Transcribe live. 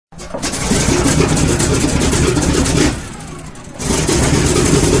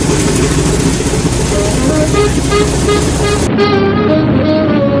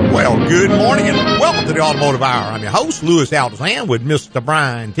to the Automotive Hour. I'm your host, Louis Altazan, with Mr.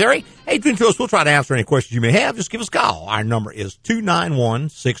 Brian Terry. Hey, if you're into us, we'll try to answer any questions you may have. Just give us a call. Our number is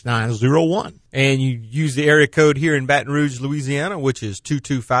 291-6901. And you use the area code here in Baton Rouge, Louisiana, which is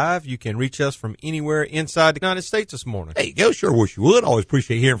 225. You can reach us from anywhere inside the United States this morning. Hey, go, sure wish you would. Always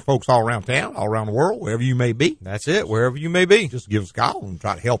appreciate hearing from folks all around town, all around the world, wherever you may be. That's it, wherever you may be. Just give us a call and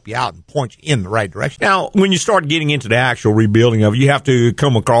try to help you out and point you in the right direction. Now, when you start getting into the actual rebuilding of it, you have to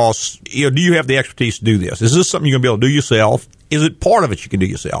come across, do you have the expertise to do this? Is this something you're going to be able to do yourself? Is it part of it you can do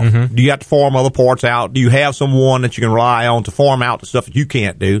yourself? Mm-hmm. Do you have to farm other parts out? Do you have someone that you can rely on to farm out the stuff that you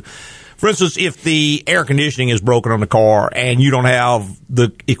can't do? For instance, if the air conditioning is broken on the car and you don't have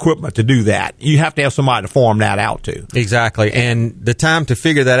the equipment to do that, you have to have somebody to farm that out to. Exactly. And the time to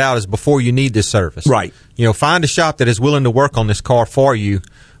figure that out is before you need this service. Right. Find a shop that is willing to work on this car for you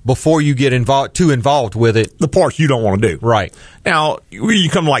before you get too involved with it. The parts you don't want to do. Right. Now, when you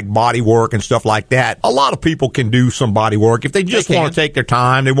come to like body work and stuff like that, a lot of people can do some body work. If they just want to take their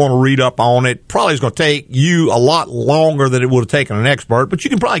time, they want to read up on it, probably it's going to take you a lot longer than it would have taken an expert, but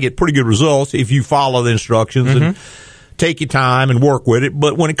you can probably get pretty good results if you follow the instructions and take your time and work with it.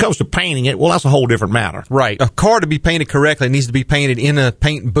 But when it comes to painting it, well, that's a whole different matter. Right. A car to be painted correctly needs to be painted in a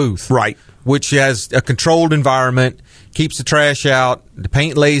paint booth. Right. Which has a controlled environment, keeps the trash out, the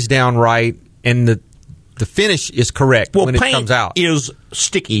paint lays down right, and the finish is correct when it comes out. Paint is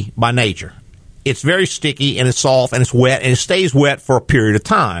sticky by nature. It's very sticky, and it's soft, and it's wet, and it stays wet for a period of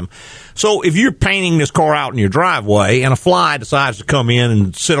time. So if you're painting this car out in your driveway and a fly decides to come in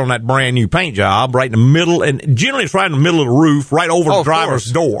and sit on that brand new paint job right in the middle, and generally it's right in the middle of the roof, right over the driver's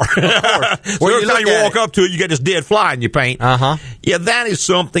door. So every time you walk up to it, you get this dead fly in your paint. Yeah, that is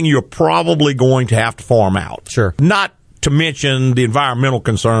something you're probably going to have to farm out. Sure. Not to mention the environmental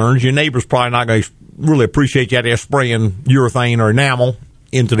concerns. Your neighbor's probably not going to really appreciate you out there spraying urethane or enamel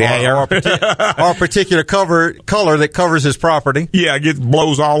into the air. Or a particular color that covers his property. Yeah, it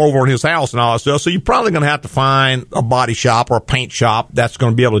blows all over in his house and all that stuff. So you're probably going to have to find a body shop or a paint shop that's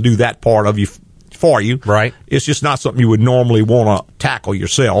going to be able to do that part of you for you. Right. It's just not something you would normally want to tackle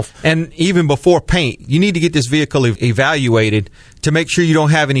yourself. And even before paint, you need to get this vehicle evaluated to make sure you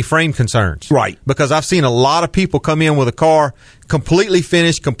don't have any frame concerns. Right. Because I've seen a lot of people come in with a car completely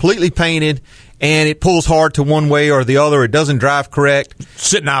finished, completely painted, and it pulls hard to one way or the other. It doesn't drive correct.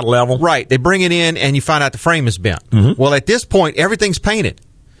 Sitting out of level. Right. They bring it in, and you find out the frame is bent. Well, at this point, everything's painted.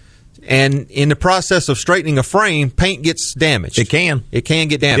 And in the process of straightening a frame, paint gets damaged. It can. It can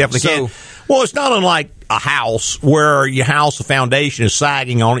get damaged. Definitely can. Well, it's not unlike a house where your house, the foundation is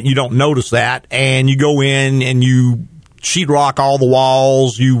sagging on it. You don't notice that. And you go in and you sheetrock all the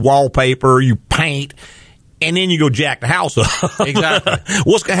walls, you wallpaper, you paint, and then you go jack the house up. Exactly.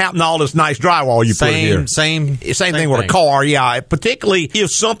 What's going to happen to all this nice drywall you put in here? Same thing with a car, yeah. Particularly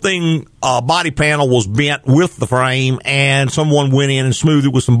if something, body panel was bent with the frame and someone went in and smoothed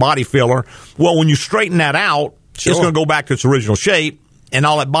it with some body filler. Well, when you straighten that out, it's going to go back to its original shape, and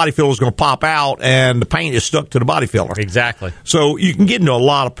all that body filler is going to pop out, and the paint is stuck to the body filler. Exactly. So you can get into a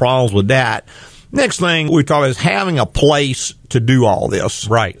lot of problems with that. Next thing we talk about is having a place to do all this.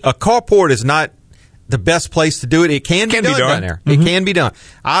 Right. A carport is not the best place to do it. It can be done down there. It can be done.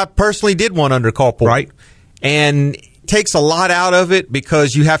 I personally did one under carport. Right. And it takes a lot out of it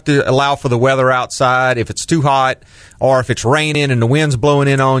because you have to allow for the weather outside if it's too hot or if it's raining and the wind's blowing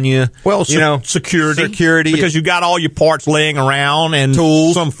in on you. Well, security. Because you got all your parts laying around and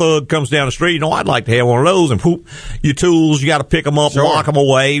tools. Some thug comes down the street. I'd like to have one of those. And poop, your tools, you got to pick them up, lock them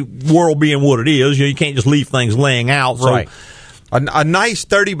away. World being what it is, you can't just leave things laying out. So, right. A nice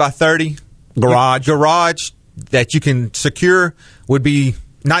 30 by 30 garage that you can secure would be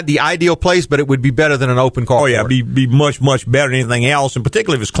not the ideal place, but it would be better than an open carport. Oh, yeah, be much, much better than anything else, and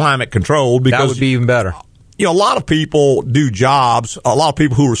particularly if it's climate controlled. Because that would be even better. A lot of people do jobs. A lot of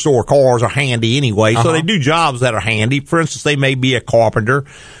people who restore cars are handy anyway, so they do jobs that are handy. For instance, they may be a carpenter,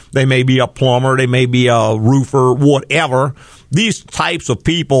 they may be a plumber, they may be a roofer, whatever. These types of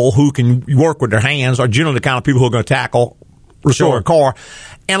people who can work with their hands are generally the kind of people who are going to tackle restore a car.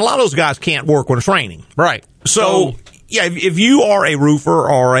 And a lot of those guys can't work when it's raining. Right. So yeah, if you are a roofer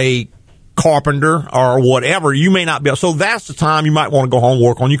or a carpenter or whatever, you may not be able. So that's the time you might want to go home and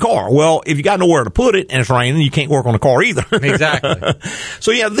work on your car. Well, if you got nowhere to put it and it's raining, you can't work on the car either. Exactly.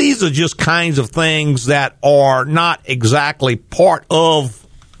 So yeah, these are just kinds of things that are not exactly part of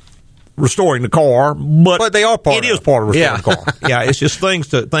restoring the car, but they are part. It is part of restoring the car. Yeah, it's just things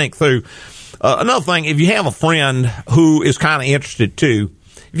to think through. Another thing, if you have a friend who is kind of interested too,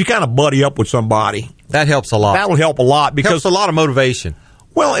 if you kind of buddy up with somebody, that helps a lot. That'll help a lot because helps a lot of motivation.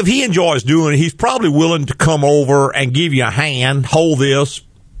 Well, if he enjoys doing it, he's probably willing to come over and give you a hand, hold this,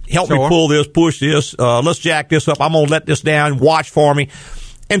 help me pull this, push this, let's jack this up, I'm going to let this down, watch for me,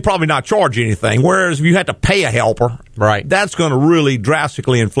 and probably not charge you anything. Whereas if you had to pay a helper, right, that's going to really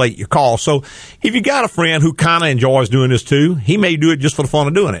drastically inflate your cost. So if you got a friend who kind of enjoys doing this too, he may do it just for the fun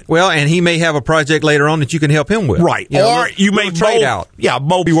of doing it. Well, and he may have a project later on that you can help him with. Right. You may trade out. Yeah,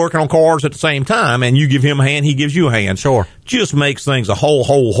 both be working on cars at the same time, and you give him a hand, he gives you a hand. Sure. Just makes things a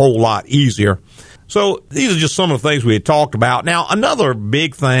whole lot easier. So these are just some of the things we had talked about. Now, another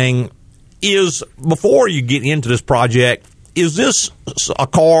big thing is, before you get into this project, is this a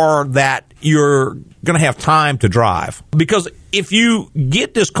car that you're going to have time to drive? Because if you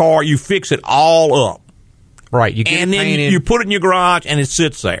get this car, you fix it all up. Right. You get and then you put it in your garage and it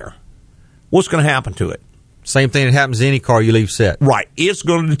sits there. What's going to happen to it? Same thing that happens to any car you leave set. Right. It's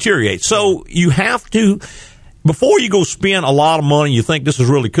going to deteriorate. So you have to, before you go spend a lot of money, you think this is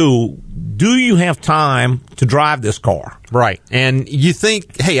really cool, do you have time to drive this car? Right. And you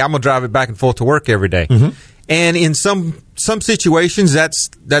think, hey, I'm going to drive it back and forth to work every day. Mm-hmm. And in some situations,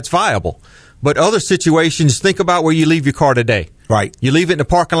 that's viable. But other situations, think about where you leave your car today. Right. You leave it in the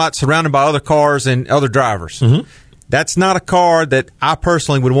parking lot surrounded by other cars and other drivers. Mm-hmm. That's not a car that I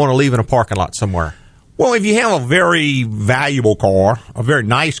personally would want to leave in a parking lot somewhere. Well, if you have a very valuable car, a very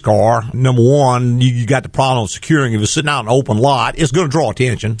nice car, number one, you got the problem of securing. If it's sitting out in an open lot, it's going to draw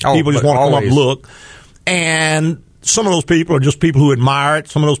attention. People just want to come up and look. And some of those people are just people who admire it.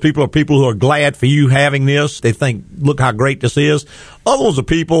 Some of those people are people who are glad for you having this. They think, look how great this is. Other ones are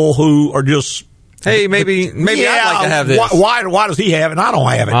people who are just, hey, maybe I'd like to have this. Why does he have it and I don't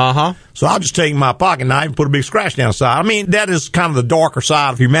have it? Uh-huh. So I'll just take my pocket knife and put a big scratch down the side. I mean, that is kind of the darker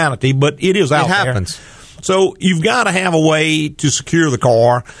side of humanity, but it is out there. It happens. So you've got to have a way to secure the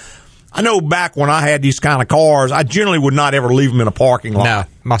car. I know back when I had these kind of cars, I generally would not ever leave them in a parking lot. No,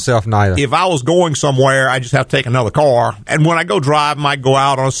 myself neither. If I was going somewhere, I just have to take another car. And when I go driving, I go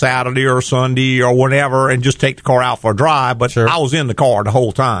out on a Saturday or a Sunday or whatever and just take the car out for a drive. But sure, I was in the car the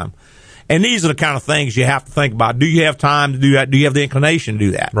whole time. And these are the kind of things you have to think about. Do you have time to do that? Do you have the inclination to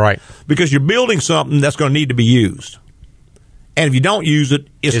do that? Right. Because you're building something that's going to need to be used. And if you don't use it,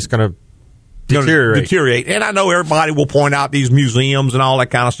 it's going to deteriorate. And I know everybody will point out these museums and all that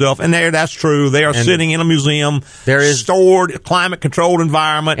kind of stuff. And that's true. They are sitting in a museum. There is stored, climate-controlled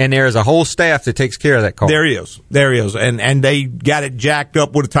environment. And there is a whole staff that takes care of that car. There is. And they got it jacked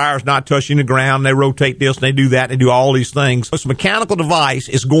up with the tires not touching the ground. They rotate this and they do that. And they do all these things. This mechanical device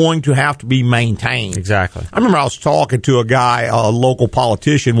is going to have to be maintained. Exactly. I remember I was talking to a guy, a local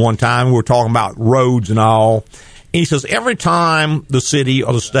politician one time. We were talking about roads and all. And he says, every time the city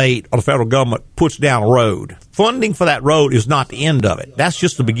or the state or the federal government puts down a road, funding for that road is not the end of it. That's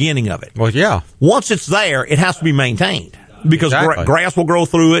just the beginning of it. Well, yeah. Once it's there, it has to be maintained. Because grass will grow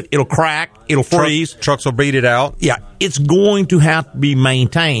through it, it'll crack, it'll freeze. Trucks will beat it out. Yeah, it's going to have to be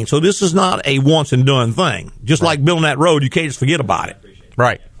maintained. So this is not a once-and-done thing. Just like building that road, you can't just forget about it.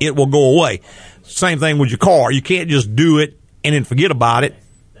 Right. It will go away. Same thing with your car. You can't just do it and then forget about it.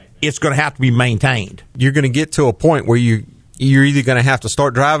 It's going to have to be maintained. You're going to get to a point where you're either going to have to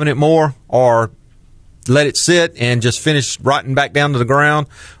start driving it more or let it sit and just finish rotting back down to the ground,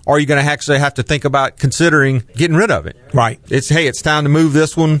 or you're going to actually have to think about considering getting rid of it. Right. It's time to move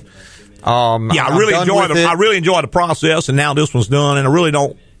this one. I really enjoy the process, and now this one's done, and I really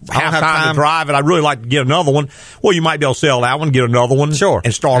don't have time to drive it. I'd really like to get another one. Well, you might be able to sell that one, get another one, sure,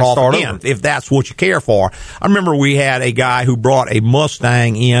 and start again if that's what you care for. I remember we had a guy who brought a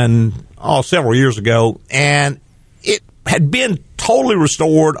Mustang in several years ago, and it had been totally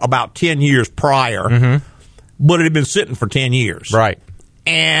restored about 10 years prior, but it had been sitting for 10 years. Right.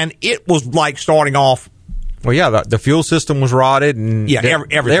 And it was like starting off. Well, yeah, the fuel system was rotted, and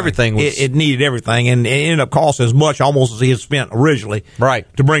everything was. It needed everything, and it ended up costing as much almost as he had spent originally. Right.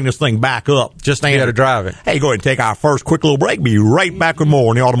 To bring this thing back up. Just to be able to drive it. Hey, go ahead and take our first quick little break. Be right back with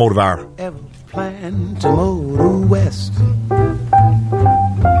more in the Automotive Hour. Ever plan to motor west?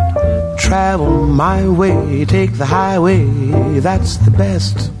 Travel my way, take the highway, that's the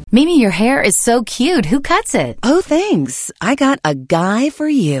best. Mimi, your hair is so cute. Who cuts it? Oh, thanks. I got a guy for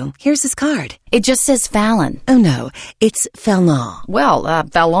you. Here's his card. It just says Fallon. Oh, no. It's Fallon. Well,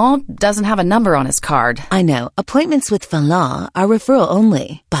 Fallon doesn't have a number on his card. I know. Appointments with Fallon are referral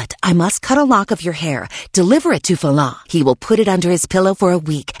only. But I must cut a lock of your hair. Deliver it to Fallon. He will put it under his pillow for a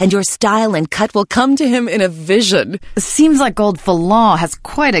week, and your style and cut will come to him in a vision. Seems like old Fallon has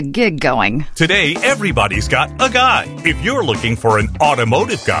quite a gig going. Today, everybody's got a guy. If you're looking for an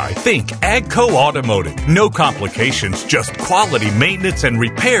automotive guy, guy, think AGCO Automotive. No complications, just quality maintenance and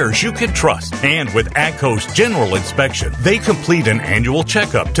repairs you can trust. And with AGCO's general inspection, they complete an annual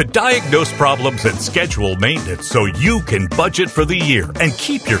checkup to diagnose problems and schedule maintenance so you can budget for the year and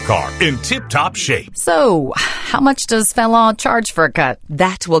keep your car in tip-top shape. So, how much does Fallon charge for a cut?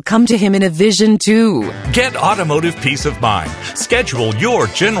 That will come to him in a vision, too. Get automotive peace of mind. Schedule your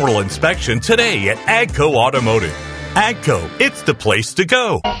general inspection today at AGCO Automotive. AGCO, it's the place to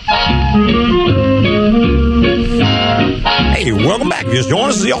go. Hey, welcome back. Just join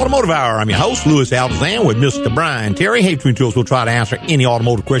us. It's the Automotive Hour. I'm your host, Louis Altazan, with Mr. Brian Terry. Hey, between two of us, we'll try to answer any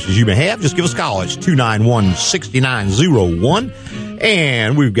automotive questions you may have. Just give us a call. It's 291-6901.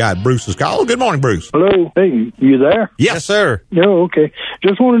 And we've got Bruce's call. Good morning, Bruce. Hello. Hey, you there? Yes, sir. Yeah, okay.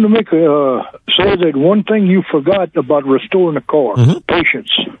 Just wanted to make say that one thing you forgot about restoring a car,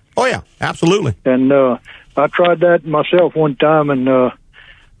 patience. Oh, yeah, absolutely. And I tried that myself one time, and I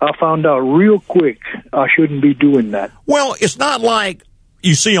found out real quick I shouldn't be doing that. Well, it's not like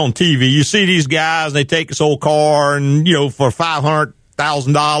you see on TV. You see these guys, they take this old car, and, for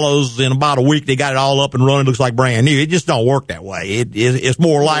 $500,000 in about a week, they got it all up and running. Looks like brand new. It just don't work that way. It's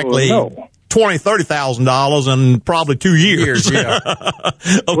more likely $20,000-$30,000 in probably 2 years of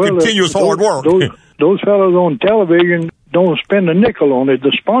continuous hard work. Those fellows on television don't spend a nickel on it.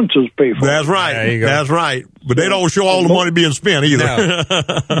 The sponsors pay for it. That's right. There you go. That's right. But they don't show all the money being spent either.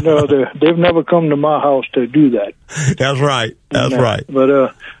 No, they've never come to my house to do that. That's right. That's right.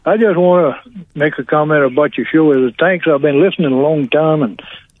 But I just want to make a comment about your show. Thanks. I've been listening a long time, and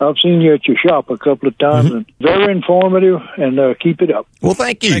I've seen you at your shop a couple of times. And very informative, and keep it up. Well,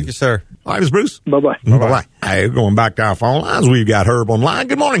 thank you. Thank you, sir. All right, Mr. Bruce. Bye-bye. Bye-bye. Hey, going back to our phone lines, we've got Herb on line.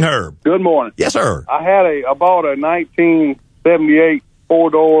 Good morning, Herb. Good morning. Yes, sir. I bought a 1978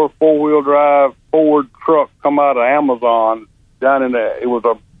 four-door, four-wheel drive Ford truck come out of Amazon it was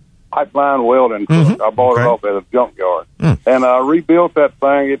a pipeline welding truck. I bought it off at a junkyard. And I rebuilt that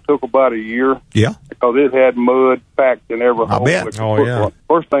thing. It took about a year. Yeah. Because it had mud packed in every hole. bet. Oh, yeah.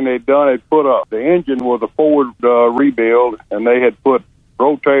 First thing they'd done, the engine was a Ford rebuild, and they had put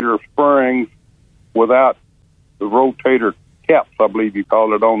rotator springs without the rotator caps, I believe you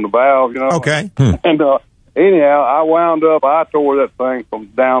call it, on the valve, Okay. And anyhow, I tore that thing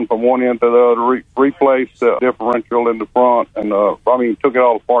down from one end to the other, replaced the differential in the front, and took it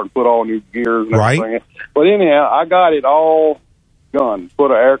all apart and put all new gears and everything. But anyhow, I got it all done, put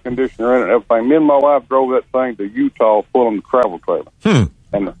an air conditioner in it and everything. Me and my wife drove that thing to Utah pulling the travel trailer.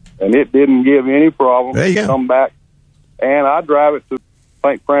 And it didn't give any problem. There you go. Come back, and I drive it to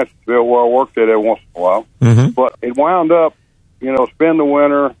St. Francisville, where I worked at every once in a while. But it wound up, spend the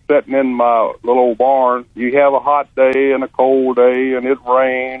winter sitting in my little old barn. You have a hot day and a cold day, and it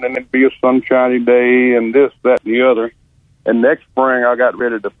rain, and it'd be a sunshiny day, and this, that, and the other. And next spring, I got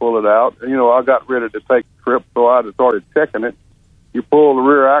ready to pull it out. I got ready to take a trip, so I started checking it. You pull the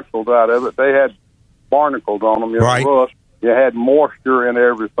rear axles out of it. They had barnacles on them, rust. You had moisture in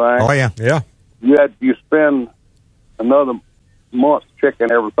everything. Oh, yeah. Yeah. You spend another month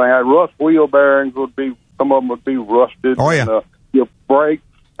checking everything. Rust wheel bearings some of them would be rusted. Oh, yeah. And, your brakes,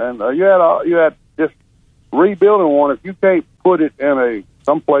 and you had just rebuilding one. If you can't put it in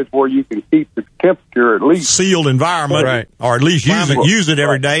someplace where you can keep the temperature at least sealed environment, right, or at least use it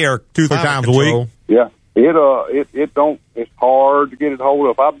every day or 2-3 times a week. Yeah, it's hard to get it hold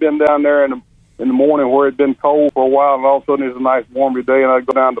of. I've been down there in the morning where it'd been cold for a while, and all of a sudden it's a nice warmy day, and I'd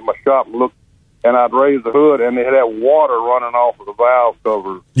go down to my shop and look, and I'd raise the hood, and it had water running off of the valve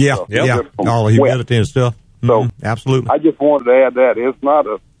cover. Yeah, all the humidity and stuff. So absolutely. I just wanted to add that it's not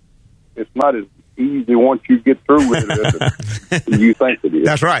as easy once you get through with it as you think it is.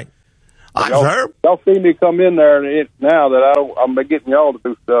 That's right. Y'all see me come in there, and now that I'm getting y'all to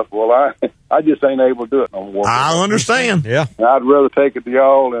do stuff. Well, I just ain't able to do it no more. I understand. Yeah, I'd rather take it to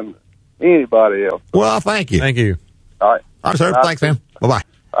y'all than anybody else. Well, thank you. Thank you. All right, sir. Thanks, man. Bye bye.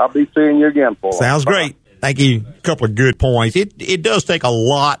 I'll be seeing you again, Paul. Sounds great. Thank you. A couple of good points. It does take a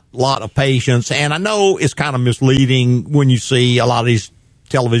lot of patience, and I know it's kind of misleading when you see a lot of these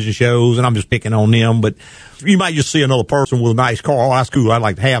television shows, and I'm just picking on them, but you might just see another person with a nice car. Oh, that's cool. I'd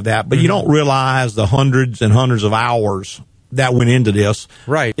like to have that. But you don't realize the hundreds and hundreds of hours that went into this.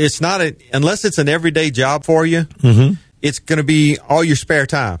 Right. It's not unless it's an everyday job for you, it's going to be all your spare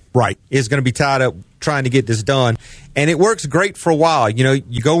time. Right. It's going to be tied up trying to get this done. And it works great for a while.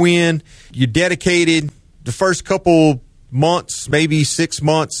 You go in, you're dedicated. The first couple months, maybe 6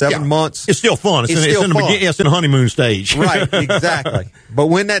 months, 7 months. It's still fun. It's in the honeymoon stage. Right, exactly. But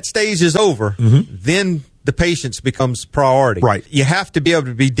when that stage is over, then the patience becomes priority. Right. You have to be able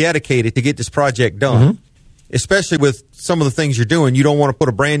to be dedicated to get this project done. especially with some of the things you're doing. You don't want to put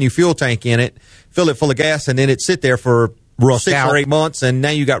a brand new fuel tank in it, fill it full of gas, and then it sit there for Rust 6 out. or 8 months, and now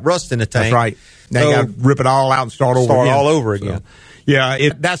you got rust in the tank. That's right. Now you got to rip it all out and start all over again. So, yeah,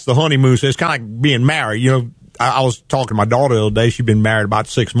 that's the honeymoon. So it's kind of like being married. You know, I was talking to my daughter the other day. She'd been married about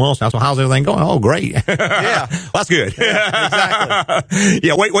 6 months now. So how's everything going? Oh, great. Yeah. Well, that's good. Yeah, exactly.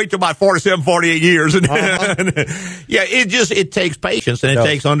 Yeah, wait till about 47, 48 years. And yeah, it takes patience and it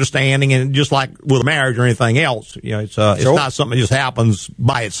takes understanding. And just like with a marriage or anything else, you know, it's not something that just happens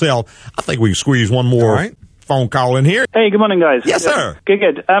by itself. I think we can squeeze one more phone call in here. Hey, good morning, guys. Yes, sir.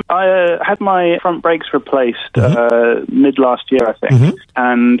 Good. I had my front brakes replaced mid last year, I think,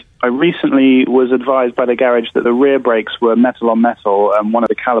 and I recently was advised by the garage that the rear brakes were metal on metal, and one of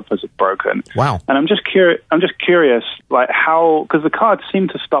the calipers had broken. Wow. And I'm just curious, like how, because the car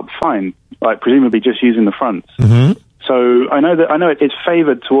seemed to stop fine, like presumably just using the fronts. So I know it's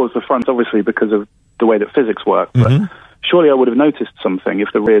favoured towards the front, obviously because of the way that physics work, but. Surely I would have noticed something if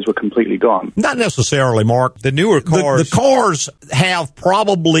the rears were completely gone. Not necessarily, Mark. The newer cars... The cars have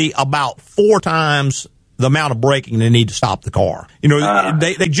probably about 4 times the amount of braking they need to stop the car. You know,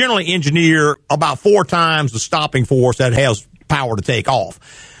 they generally engineer about 4 times the stopping force that has power to take off,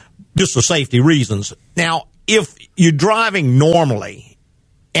 just for safety reasons. Now, if you're driving normally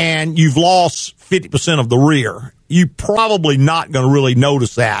and you've lost 50% of the rear, you're probably not going to really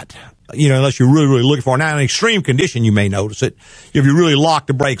notice that. You know, unless you're really, really looking for it. Now, in extreme condition, you may notice it. If you really lock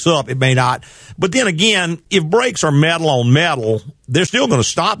the brakes up, it may not. But then again, if brakes are metal on metal, they're still going to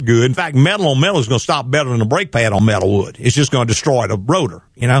stop good. In fact, metal on metal is going to stop better than a brake pad on metal would. It's just going to destroy the rotor,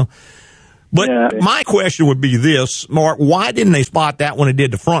 you know. But my question would be this, Mark, why didn't they spot that when they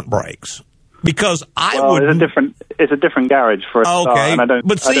did the front brakes? Because it's a different garage for a start, and I don't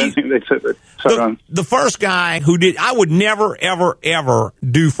think they took it. The first guy who did, I would never, ever, ever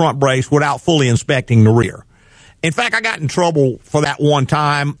do front brakes without fully inspecting the rear. In fact, I got in trouble for that one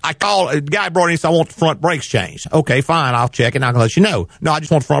time. I called, a guy brought in and said, I want the front brakes changed. Okay, fine, I'll check it and I'll let you know. No, I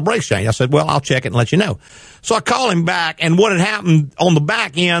just want the front brakes changed. I said, well, I'll check it and let you know. So I called him back, and what had happened on the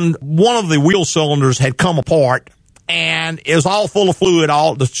back end, one of the wheel cylinders had come apart, and it was all full of fluid.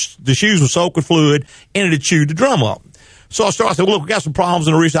 All the shoes were soaked with fluid, and it had chewed the drum up. So I said, well, look, we got some problems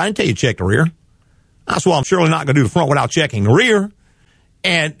in the rear. I didn't tell you to check the rear. I said, well, I'm surely not going to do the front without checking the rear.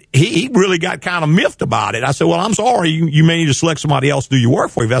 And he really got kind of miffed about it. I said, well, I'm sorry. You may need to select somebody else to do your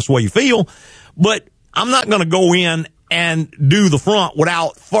work for you if that's the way you feel. But I'm not going to go in and do the front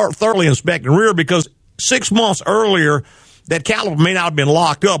without thoroughly inspecting the rear, because 6 months earlier, that caliper may not have been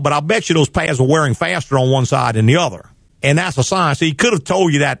locked up, but I bet you those pads were wearing faster on one side than the other. And that's a sign. So he could have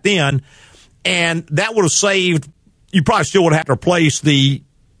told you that then, and that would have saved, you probably still would have to replace the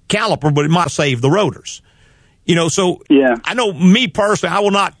caliper, but it might have saved the rotors. You know, so I know me personally, I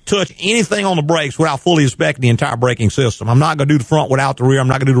will not touch anything on the brakes without fully inspecting the entire braking system. I'm not going to do the front without the rear. I'm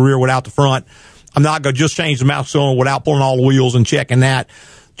not going to do the rear without the front. I'm not going to just change the mouth cylinder without pulling all the wheels and checking that,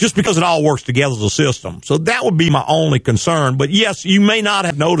 just because it all works together as a system. So that would be my only concern. But yes, you may not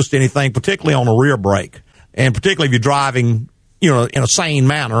have noticed anything, particularly on a rear brake, and particularly if you're driving, you know, in a sane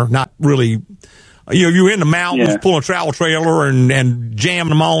manner, not really. You know, if you're in the mountains pulling a travel trailer and jamming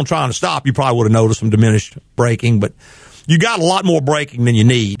them on trying to stop, you probably would have noticed some diminished braking. But you got a lot more braking than you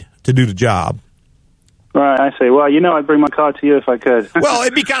need to do the job. Right, I see. Well, you know, I'd bring my car to you if I could. Well,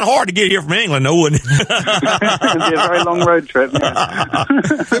 it'd be kind of hard to get here from England, though, wouldn't it? It'd be a very long road trip. Yeah.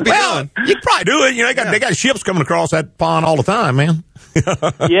 Well, you could probably do it. You know, they got ships coming across that pond all the time, man.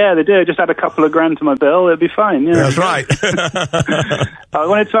 Yeah, they do. Just add a couple of grand to my bill, it'd be fine. Yeah. That's right. I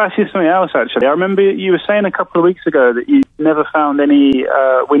wanted to ask you something else, actually. I remember you were saying a couple of weeks ago that you never found any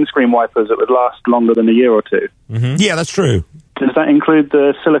windscreen wipers that would last longer than a year or two. Yeah, that's true. Does that include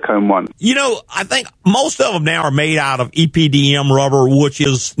the silicone one? You know, I think most of them now are made out of EPDM rubber, which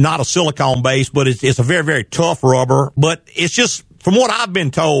is not a silicone base, but it's a very, very tough rubber. But it's just, from what I've been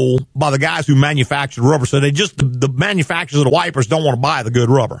told by the guys who manufacture rubber, so the manufacturers of the wipers don't want to buy the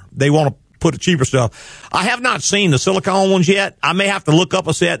good rubber. They want to put the cheaper stuff. I have not seen the silicone ones yet. I may have to look up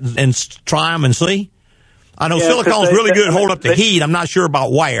a set and try them and see. I know silicone's really good at holding up the heat. I'm not sure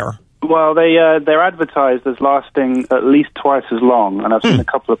about wear. Well, they're advertised as lasting at least twice as long, and I've seen a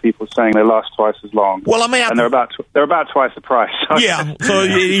couple of people saying they last twice as long. Well, I may have and they're about twice the price. Yeah, so it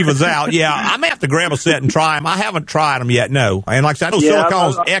evens out. Yeah, I may have to grab a set and try them. I haven't tried them yet. No, and like I said, I know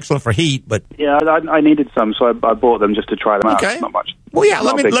silicone's excellent for heat, but I needed some, so I bought them just to try them out. Okay, not much. Well, yeah,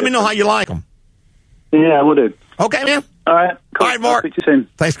 let me know how you like them. Yeah, we'll do. Okay, man. All right, cool. All right, Mark. I'll speak to you soon.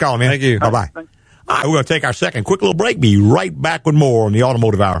 Thanks for calling, man. Thank you. Bye bye. All right, we're going to take our second quick little break. Be right back with more on the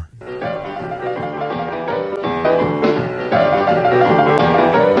Automotive Hour.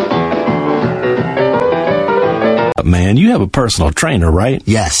 man. You have a personal trainer, right?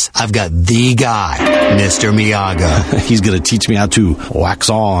 Yes, I've got the guy, Mr. Miyagi. He's going to teach me how to wax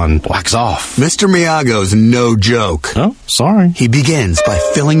on, wax off. Mr. Miyago's no joke. Oh, sorry. He begins by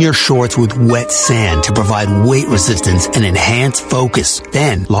filling your shorts with wet sand to provide weight resistance and enhance focus.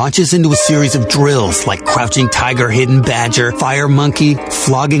 Then launches into a series of drills like crouching tiger, hidden badger, fire monkey,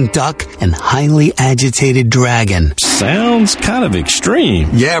 flogging duck, and highly agitated dragon. Sounds kind of extreme.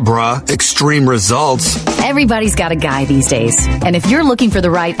 Yeah, bruh. Extreme results. Everybody's got a guy these days. And if you're looking for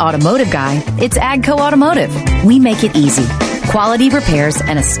the right automotive guy, it's AGCO Automotive. We make it easy. Quality repairs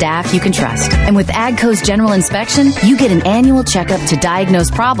and a staff you can trust. And with AGCO's general inspection, you get an annual checkup to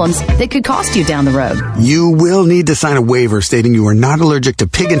diagnose problems that could cost you down the road. You will need to sign a waiver stating you are not allergic to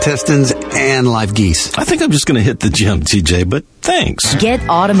pig intestines and live geese. I think I'm just going to hit the gym, TJ, but thanks. Get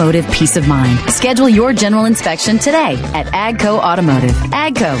automotive peace of mind. Schedule your general inspection today at AGCO Automotive.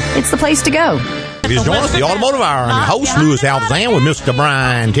 AGCO, it's the place to go. If you join us, the Automotive Hour, I'm your host, Louis Altazan, with Mr.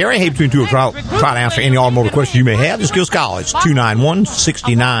 Brian Terry. Hey, between two, try to answer any automotive questions you may have. Just give us a call. It's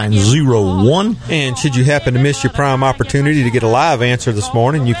 291-6901. And should you happen to miss your prime opportunity to get a live answer this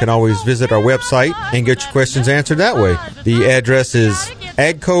morning, you can always visit our website and get your questions answered that way. The address is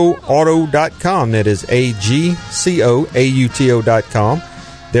agcoauto.com. That is AGCOAUTO.com.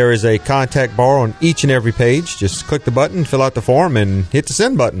 There is a contact bar on each and every page. Just click the button, fill out the form, and hit the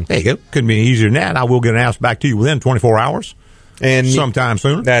send button. There you go. Couldn't be easier than that. I will get an answer back to you within 24 hours. And sometime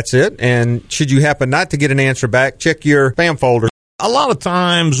sooner. That's it. And should you happen not to get an answer back, check your spam folder. A lot of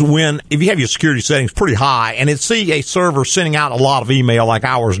times if you have your security settings pretty high and see a server sending out a lot of email like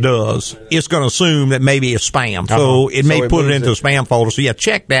ours does, it's going to assume that maybe it's spam. So it may put it into a spam folder. So yeah,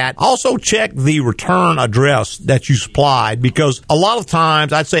 check that. Also check the return address that you supplied, because a lot of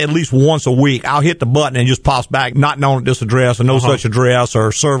times, I'd say at least once a week, I'll hit the button and it just pops back not known at this address or no such address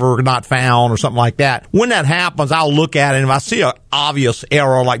or server not found or something like that. When that happens, I'll look at it, and if I see an obvious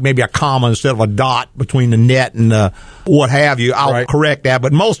error, like maybe a comma instead of a dot between the net and the what have you, I'll correct that.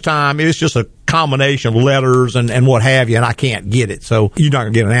 But most time it's just a combination of letters and what have you, and I can't get it. So you're not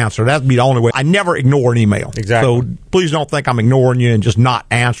going to get an answer. That'd be the only way. I never ignore an email. Exactly. So please don't think I'm ignoring you and just not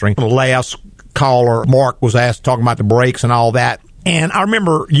answering. The last caller, Mark, was asked talking about the brakes and all that. And I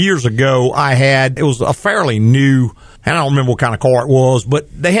remember years ago it was a fairly new, and I don't remember what kind of car it was, but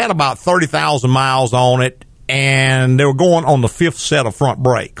they had about 30,000 miles on it. And they were going on the fifth set of front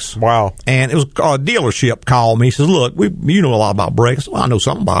brakes. Wow. And it was a dealership called me. He says, look, you know a lot about brakes. Well, I know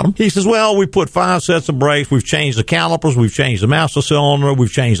something about them. He says, well, we put 5 sets of brakes. We've changed the calipers. We've changed the master cylinder.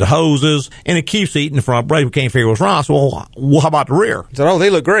 We've changed the hoses. And it keeps eating the front brake. We can't figure what's wrong. I said, well, how about the rear? I said, they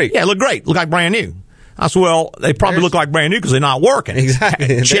look great. Yeah, they look great. Look like brand new. I said, well, they probably look like brand new because they're not working.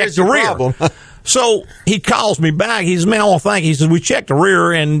 Exactly. Check the rear. Problem. So he calls me back. He says, man, I want to thank you. He says, we checked the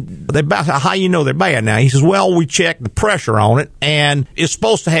rear, and how you know they're bad now? He says, well, we checked the pressure on it, and it's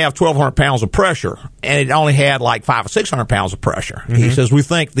supposed to have 1,200 pounds of pressure, and it only had like 500 or 600 pounds of pressure. Mm-hmm. He says, we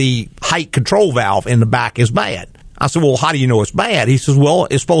think the height control valve in the back is bad. I said, well, how do you know it's bad? He says, well,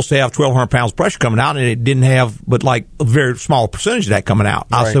 it's supposed to have 1,200 pounds of pressure coming out, and it didn't have but like a very small percentage of that coming out.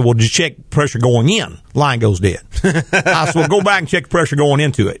 I said, well, did you check pressure going in? Line goes dead. I said, well, go back and check the pressure going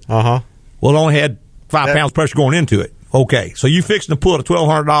into it. Well, it only had 5 pounds pressure going into it. Okay, so you fixing to put a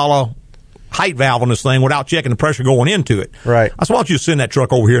 $1,200 height valve on this thing without checking the pressure going into it. Right. I said, why don't you send that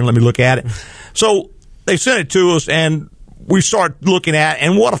truck over here and let me look at it? So they sent it to us, and we started looking at it,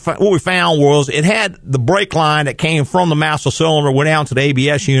 and what we found was it had the brake line that came from the master cylinder, went down to the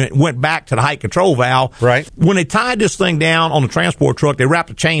ABS unit, went back to the height control valve. Right. When they tied this thing down on the transport truck, they wrapped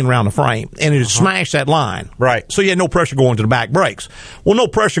a chain around the frame, and it smashed that line. Right. So you had no pressure going to the back brakes. Well, no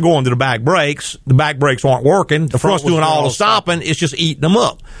pressure going to the back brakes. The back brakes aren't working. The front's doing all the stopping. It's just eating them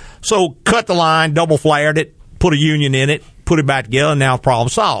up. So cut the line, double flared it, put a union in it, put it back together, and now problem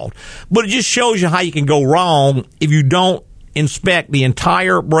solved. But it just shows you how you can go wrong if you don't inspect the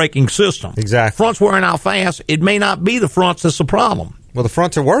entire braking system. Exactly. Front's wearing out fast. It may not be the fronts that's the problem. Well, the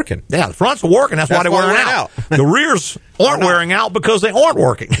fronts are working. Yeah, the fronts are working. That's why they're wearing out. The rears aren't wearing out because they aren't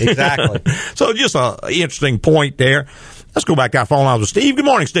working. Exactly. So just an interesting point there. Let's go back to our phone lines with Steve. Good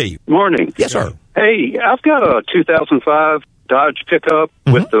morning, Steve. Morning. Yes, sir. Hey, I've got a 2005 Dodge pickup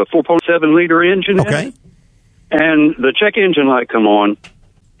with the 4.7-liter engine in it. And the check engine light come on.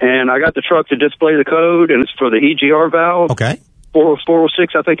 And I got the truck to display the code, and it's for the EGR valve. Okay.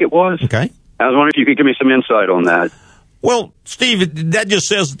 406, I think it was. Okay. I was wondering if you could give me some insight on that. Well, Steve, that just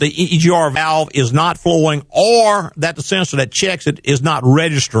says that the EGR valve is not flowing or that the sensor that checks it is not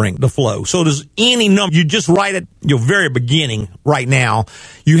registering the flow. So there's any number. You just write at your very beginning right now.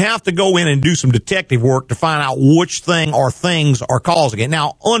 You have to go in and do some detective work to find out which thing or things are causing it.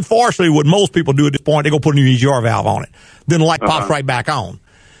 Now, unfortunately, what most people do at this point, they go put a new EGR valve on it. Then the light pops right back on.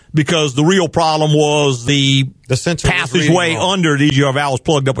 Because the real problem was the passageway under the EGR valve was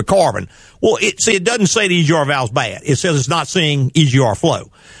plugged up with carbon. Well, it doesn't say the EGR valve's bad. It says it's not seeing EGR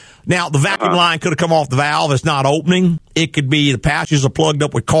flow. Now, the vacuum line could have come off the valve. It's not opening. It could be the passages are plugged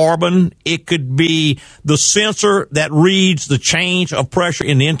up with carbon. It could be the sensor that reads the change of pressure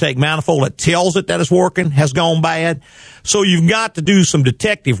in the intake manifold that tells it that it's working has gone bad. So you've got to do some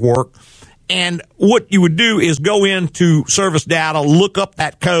detective work. And what you would do is go into service data, look up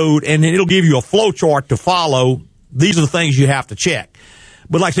that code, and then it'll give you a flow chart to follow. These are the things you have to check.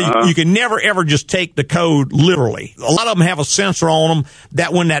 But like I said, you can never, ever just take the code literally. A lot of them have a sensor on them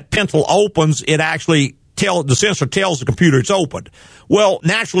that when that pintle opens, it actually the sensor tells the computer it's opened. Well,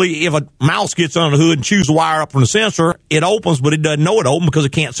 naturally, if a mouse gets under the hood and chews the wire up from the sensor, it opens, but it doesn't know it opened because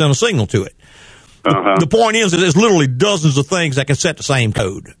it can't send a signal to it. The point is that there's literally dozens of things that can set the same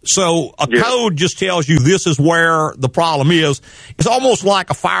code. So a code just tells you this is where the problem is. It's almost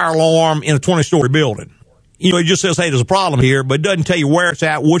like a fire alarm in a 20-story building. You know, it just says, hey, there's a problem here, but it doesn't tell you where it's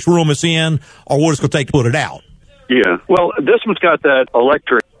at, which room it's in, or what it's going to take to put it out. Yeah. Well, this one's got that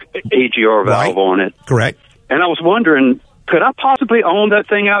electric AGR valve on it. Correct. And I was wondering, could I possibly own that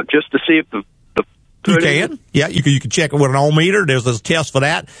thing out just to see if the you can. Yeah, you can check it with an ohm meter. There's a test for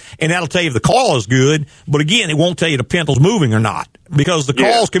that, and that'll tell you if the coil is good. But again, it won't tell you the pintle's moving or not, because the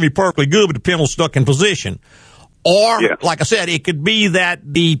coils can be perfectly good, but the pintle's stuck in position. Or, like I said, it could be that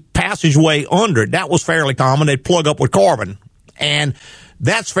the passageway under it, that was fairly common. They'd plug up with carbon, and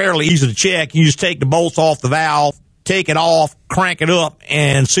that's fairly easy to check. You just take the bolts off the valve, take it off, crank it up,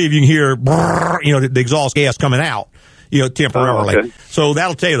 and see if you can hear, the exhaust gas coming out. Temporarily. Okay. So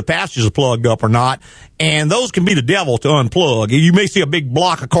that'll tell you the passages are plugged up or not. And those can be the devil to unplug. You may see a big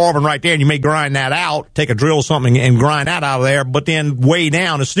block of carbon right there, and you may grind that out, take a drill or something and grind that out of there, but then way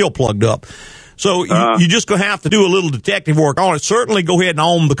down it's still plugged up. So you just going to have to do a little detective work on it. Certainly go ahead and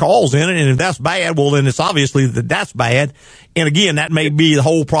own the coils in it, and if that's bad, well, then it's obviously that's bad. And again, that may be the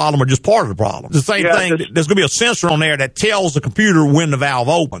whole problem or just part of the problem. It's the same thing. There's going to be a sensor on there that tells the computer when the valve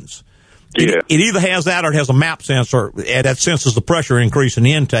opens. It either has that or it has a map sensor that senses the pressure increase in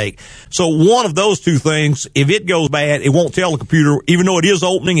the intake. So one of those two things, if it goes bad, it won't tell the computer, even though it is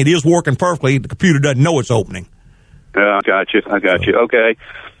opening, it is working perfectly, the computer doesn't know it's opening. I got you. Okay.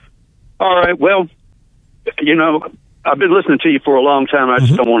 All right. Well, I've been listening to you for a long time. I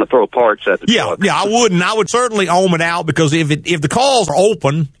just don't want to throw parts at the truck. Yeah, I wouldn't. I would certainly ohm it out, because if the coils are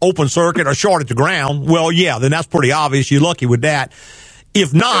open circuit or short at the ground, well, then that's pretty obvious. You're lucky with that.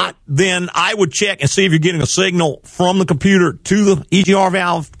 If not, then I would check and see if you're getting a signal from the computer to the EGR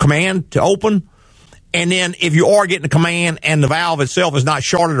valve command to open. And then if you are getting a command and the valve itself is not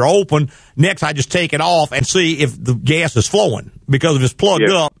shorted or open, next I just take it off and see if the gas is flowing. Because if it's plugged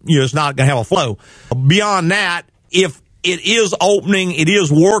up, it's not going to have a flow. Beyond that, if it is opening, it is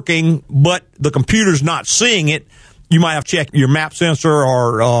working, but the computer's not seeing it, you might have to check your map sensor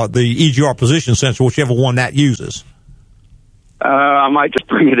or the EGR position sensor, whichever one that uses. I might just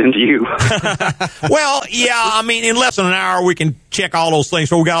bring it into you. Well, in less than an hour, we can check all those things.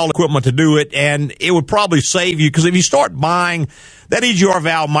 So we got all the equipment to do it, and it would probably save you, because if you start buying, that EGR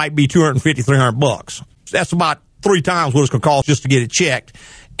valve might be $250-300. That's about 3 times what it's going to cost just to get it checked.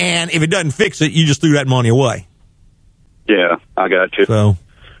 And if it doesn't fix it, you just threw that money away. Yeah, I got you. So,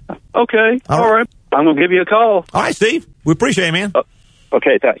 okay, all right. I'm going to give you a call. All right, Steve. We appreciate it, man.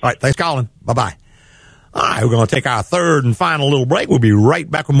 Okay, thanks. All right, thanks for calling. Bye-bye. All right, we're going to take our third and final little break. We'll be right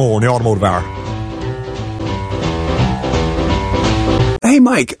back with more in the Automotive Hour. Hey,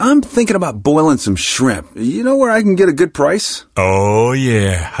 Mike, I'm thinking about boiling some shrimp. You know where I can get a good price? Oh,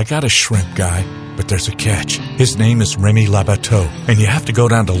 yeah. I got a shrimp guy, but there's a catch. His name is Remy Labateau, and you have to go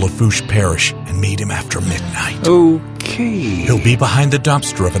down to Lafourche Parish and meet him after midnight. Okay. He'll be behind the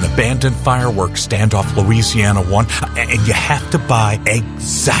dumpster of an abandoned fireworks stand off Louisiana 1, and you have to buy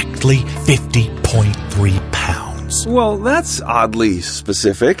exactly 50.3 pounds. Well, that's oddly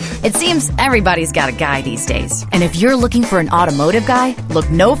specific. It seems everybody's got a guy these days. And if you're looking for an automotive guy, look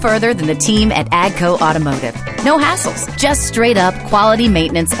no further than the team at AGCO Automotive. No hassles, just straight up quality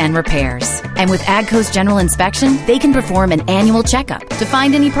maintenance and repairs. And with AGCO's general inspection, they can perform an annual checkup to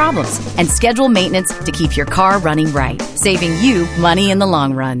find any problems and schedule maintenance to keep your car running right, saving you money in the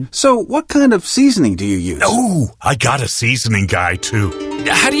long run. So what kind of seasoning do you use? Oh, I got a seasoning guy, too.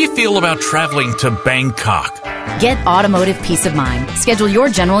 How do you feel about traveling to Bangkok? Get automotive peace of mind. Schedule your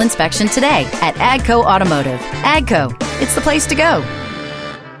general inspection today at AGCO Automotive. AGCO, it's the place to go.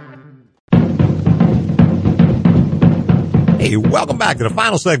 Hey, welcome back to the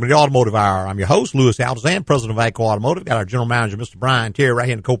final segment of the Automotive Hour. I'm your host, Louis Altazan, president of AGCO Automotive. Got our general manager, Mr. Brian Terry, right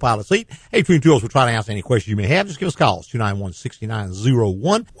here in the co-pilot seat. Hey, between two of us, we'll try to answer any questions you may have. Just give us calls,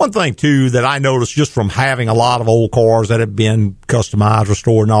 291-6901. One thing, too, that I noticed just from having a lot of old cars that have been customized,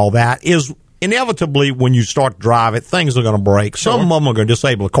 restored, and all that is inevitably when you start to drive it, things are going to break. Some of them are going to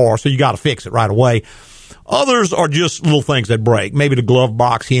disable the car, so you got to fix it right away. Others are just little things that break. Maybe the glove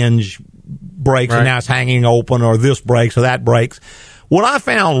box hinge breaks and now it's hanging open, or this breaks or that breaks. What I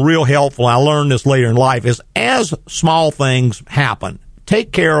found real helpful, I learned this later in life, is as small things happen,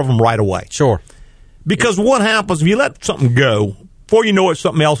 take care of them right away. Sure. Because what happens if you let something go, before you know it,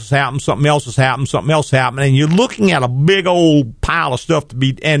 something else has happened, something else has happened, something else happened, and you're looking at a big old pile of stuff to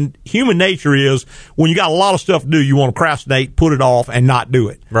be, and human nature is when you got a lot of stuff to do, you want to procrastinate, put it off, and not do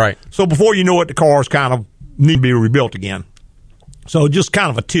it. Right. So before you know it, the cars kind of need to be rebuilt again. So just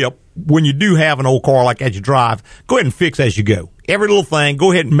kind of a tip, when you do have an old car like that you drive, go ahead and fix as you go. Every little thing,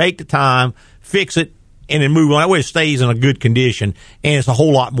 go ahead and make the time, fix it, and then move on. That way it stays in a good condition, and it's a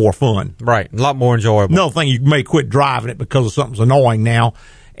whole lot more fun. Right, a lot more enjoyable. Another thing, you may quit driving it because something's annoying now,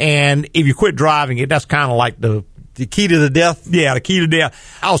 and if you quit driving it, that's kind of like the key to the death. Yeah, the key to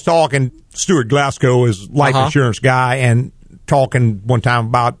death. I was talking, Stuart Glasgow is life insurance guy, and talking one time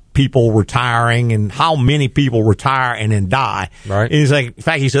about people retiring and how many people retire and then die. Right. And he's like, in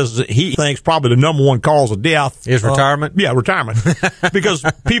fact, he says that he thinks probably the number one cause of death is retirement. Yeah, retirement. Because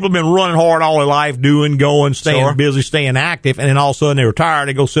people have been running hard all their life, going, staying busy, staying active, and then all of a sudden they retire,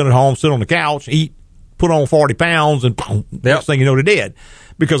 they go sit at home, sit on the couch, eat, put on 40 pounds, and boom, next thing you know, they're dead.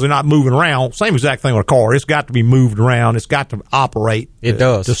 Because they're not moving around. Same exact thing with a car. It's got to be moved around. It's got to operate. It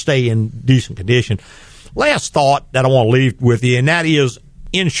does. To stay in decent condition. Last thought that I want to leave with you, and that is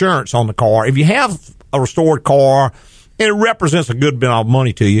insurance on the car. If you have a restored car and it represents a good bit of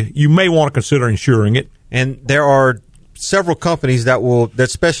money to you, you may want to consider insuring it. And there are several companies that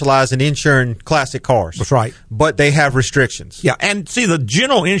specialize in insuring classic cars. That's right. But they have restrictions. Yeah, and see, the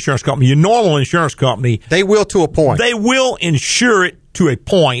general insurance company, your normal insurance company, they will to a point. They will insure it to a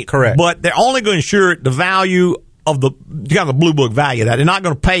point. Correct. But they're only going to insure it the value of the blue book value of that. They're not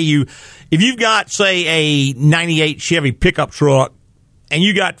going to pay you. If you've got, say, a 98 Chevy pickup truck and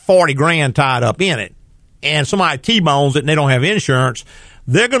you got 40 grand tied up in it and somebody T-bones it and they don't have insurance,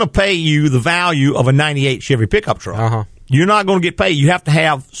 they're going to pay you the value of a 98 Chevy pickup truck. You're not going to get paid. You have to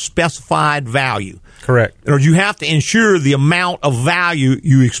have specified value. Correct. Or you have to insure the amount of value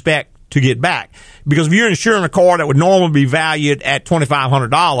you expect to get back. Because if you're insuring a car that would normally be valued at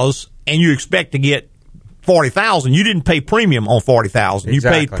 $2,500 and you expect to get $40,000, you didn't pay premium on $40,000. You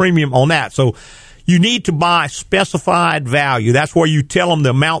paid premium on that. So you need to buy specified value. That's where you tell them the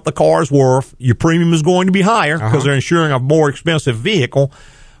amount the car is worth. Your premium is going to be higher because they're insuring a more expensive vehicle.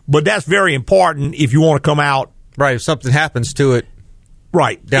 But that's very important if you want to come out. Right, if something happens to it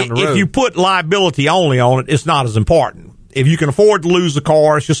down the road. If you put liability only on it, it's not as important. If you can afford to lose the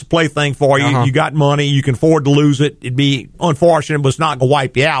car, it's just a plaything for you. You got money, you can afford to lose it. It'd be unfortunate, but it's not going to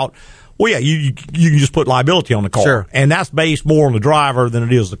wipe you out. Well, yeah, you can just put liability on the car. Sure. And that's based more on the driver than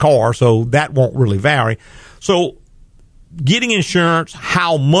it is the car, so that won't really vary. So getting insurance,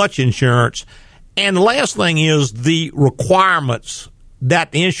 how much insurance, and the last thing is the requirements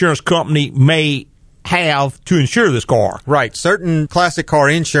that the insurance company may have to insure this car. Right. Certain classic car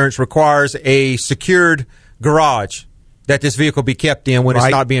insurance requires a secured garage that this vehicle be kept in when it's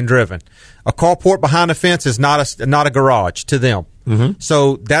not being driven. A carport behind the fence is not a garage to them.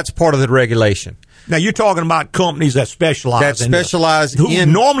 So that's part of the regulation. Now, you're talking about companies that specialize in who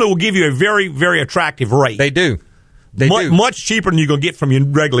normally will give you a very, very attractive rate. They do. Much cheaper than you're going to get from your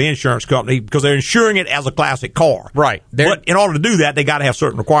regular insurance company because they're insuring it as a classic car. Right. But in order to do that, they got to have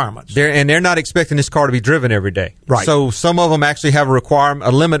certain requirements. They're not expecting this car to be driven every day. Right. So some of them actually have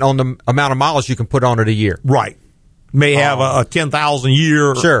a limit on the amount of miles you can put on it a year. Right. May have a 10,000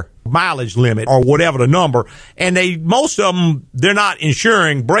 year mileage limit or whatever the number. And most of them, they're not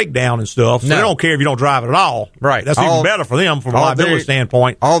insuring breakdown and stuff. So they don't care if you don't drive it at all. Right. That's even better for them from a liability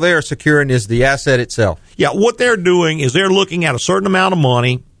standpoint. All they're securing is the asset itself. Yeah. What they're doing is they're looking at a certain amount of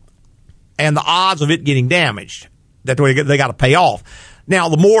money and the odds of it getting damaged that they got to pay off. Now,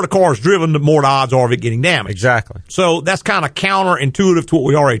 the more the car is driven, the more the odds are of it getting damaged. Exactly. So that's kind of counterintuitive to what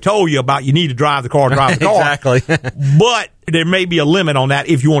we already told you about you need to drive the car, drive the car. Exactly. But there may be a limit on that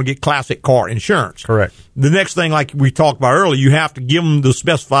if you want to get classic car insurance. Correct. The next thing, like we talked about earlier, you have to give them the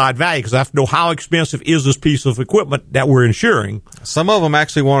specified value because I have to know how expensive is this piece of equipment that we're insuring. Some of them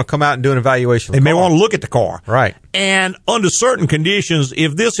actually want to come out and do an evaluation. They may want to look at the car. Right. And under certain conditions,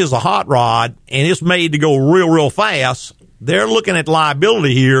 if this is a hot rod and it's made to go real, real fast, they're looking at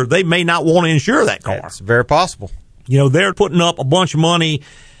liability here. They may not want to insure that car. It's very possible. You know, they're putting up a bunch of money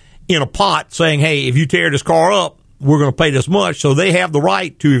in a pot saying, hey, if you tear this car up, we're going to pay this much. So they have the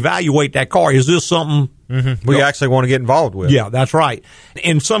right to evaluate that car. Is this something we actually want to get involved with? Yeah, that's right.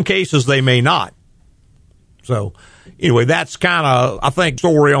 In some cases, they may not. So anyway, that's kind of, I think,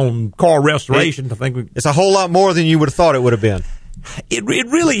 story on car restoration. It's a whole lot more than you would have thought it would have been. It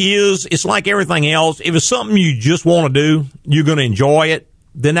really is. It's like everything else. If it's something you just want to do, you're going to enjoy it,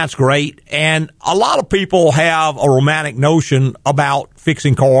 then that's great. And a lot of people have a romantic notion about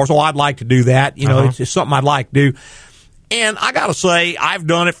fixing cars. Oh, I'd like to do that. You know, it's something I'd like to do. And I got to say, I've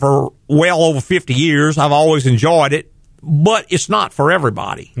done it for well over 50 years. I've always enjoyed it, but it's not for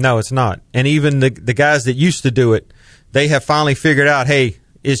everybody. No, it's not. And even the guys that used to do it, they have finally figured out, hey,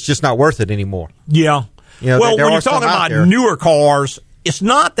 it's just not worth it anymore. Yeah. You know, well, when you're talking about newer cars, it's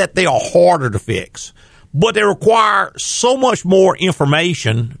not that they are harder to fix, but they require so much more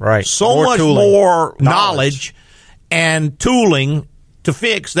information, right? So much more knowledge and tooling to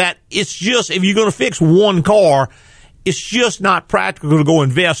fix that it's just, if you're going to fix one car, it's just not practical to go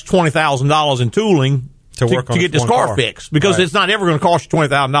invest $20,000 in tooling to get this car fixed because it's not ever going to cost you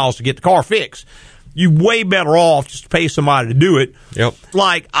 $20,000 to get the car fixed. You're way better off just to pay somebody to do it. Yep.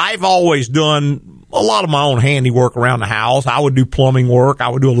 Like I've always done a lot of my own handiwork around the house. I would do plumbing work. I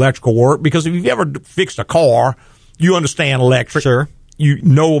would do electrical work because if you've ever fixed a car, you understand electric. Sure. You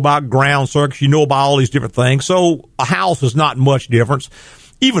know about ground circuits. You know about all these different things. So a house is not much difference.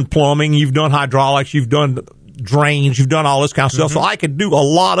 Even plumbing, you've done hydraulics, you've done drains, you've done all this kind of stuff. So I could do a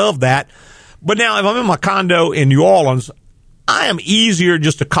lot of that. But now if I'm in my condo in New Orleans, I am easier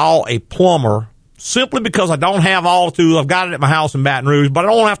just to call a plumber simply because I don't have all the tools. I've got it at my house in Baton Rouge, but I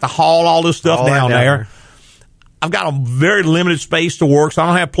don't have to haul all this stuff down there. I've got a very limited space to work, so I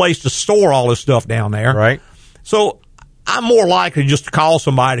don't have a place to store all this stuff down there. Right. So I'm more likely just to call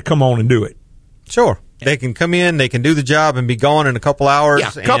somebody to come on and do it. Sure. They can come in, they can do the job and be gone in a couple hours.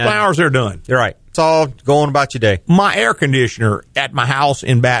 Yeah, a couple hours, they're done. You're right. It's all going about your day. My air conditioner at my house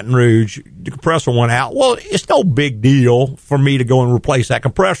in Baton Rouge, the compressor went out. Well, it's no big deal for me to go and replace that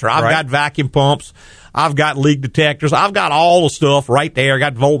compressor. I've got vacuum pumps. I've got leak detectors. I've got all the stuff right there. I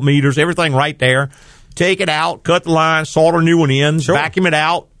got voltmeters, everything right there. Take it out, cut the line, solder a new one in, vacuum it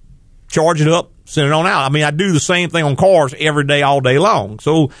out, charge it up, send it on out. I mean, I do the same thing on cars every day, all day long.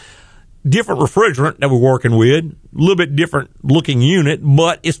 So different refrigerant that we're working with, a little bit different looking unit,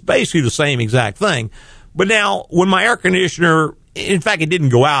 but it's basically the same exact thing. But now, when my air conditioner, in fact, it didn't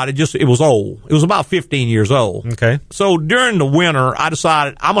go out. It was old. It was about 15 years old. Okay. So during the winter, I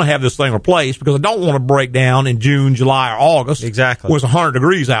decided I'm going to have this thing replaced because I don't want to break down in June, July, or August. Exactly. When it's 100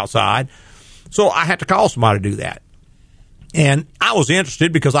 degrees outside. So I had to call somebody to do that. And I was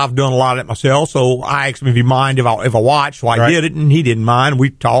interested because I've done a lot of it myself. So I asked him if he mind if I watched. So I did it, and he didn't mind.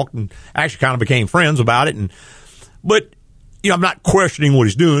 We talked and actually kind of became friends about it. But you know, I'm not questioning what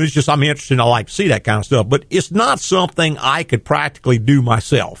he's doing. It's just I'm interested and I like to see that kind of stuff. But it's not something I could practically do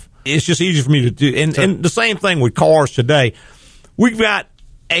myself. It's just easy for me to do. And the same thing with cars today. We've got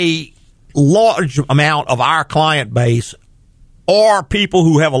a large amount of our client base are people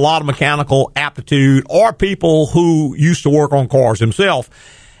who have a lot of mechanical aptitude or people who used to work on cars themselves.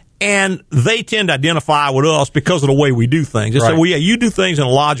 And they tend to identify with us because of the way we do things. They say, well, yeah, you do things in a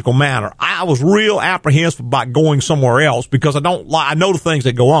logical manner. I was real apprehensive about going somewhere else because I know the things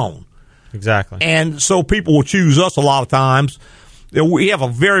that go on. Exactly. And so people will choose us a lot of times. We have a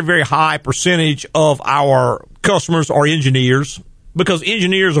very, very high percentage of our customers are engineers because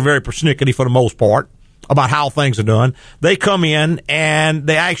engineers are very persnickety for the most part about how things are done. They come in and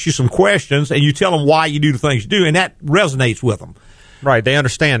they ask you some questions and you tell them why you do the things you do, and that resonates with them. Right, they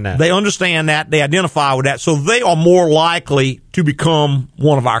understand that. They understand that. They identify with that. So they are more likely to become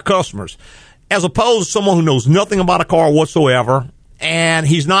one of our customers as opposed to someone who knows nothing about a car whatsoever and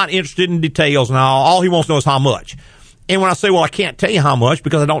he's not interested in details and all he wants to know is how much. And when I say, well, I can't tell you how much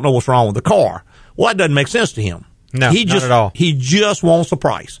because I don't know what's wrong with the car, well, that doesn't make sense to him. No, not at all. He just wants the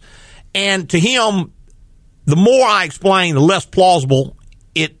price. And to him, the more I explain, the less plausible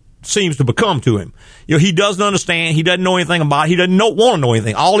it seems to become to him. He doesn't understand. He doesn't know anything about it. He doesn't want to know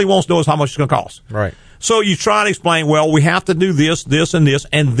anything. All he wants to know is how much it's going to cost. Right. So you try to explain, well, we have to do this, this, and this,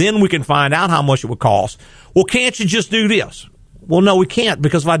 and then we can find out how much it would cost. Well, can't you just do this? Well, no, we can't,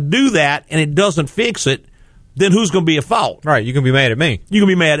 because if I do that and it doesn't fix it, then who's going to be at fault? Right, you can be mad at me. You can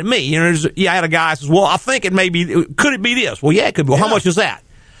be mad at me. I had a guy who says, well, I think it may be, could it be this? Well, yeah, it could be. Well, how much is that?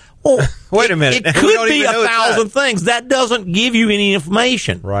 Well, wait a minute. It could be 1,000 things. That doesn't give you any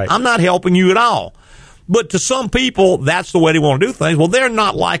information. Right. I'm not helping you at all. But to some people, that's the way they want to do things. Well, they're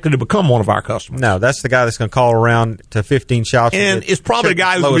not likely to become one of our customers. No, that's the guy that's going to call around to 15 shops. And it's probably the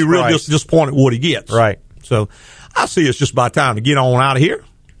guy who's going to be real disappointed with what he gets. Right. So I see it's just about time to get on out of here.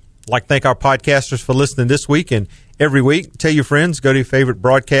 I'd like to thank our podcasters for listening this week and every week. Tell your friends, go to your favorite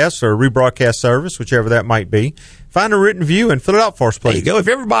broadcast or rebroadcast service, whichever that might be. Find a written review and fill it out for us, please. There you go. If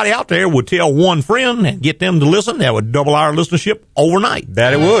everybody out there would tell one friend and get them to listen, that would double our listenership overnight.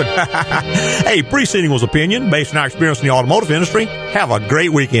 That it would. Hey, preceding was opinion based on our experience in the automotive industry. Have a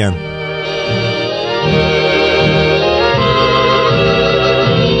great weekend.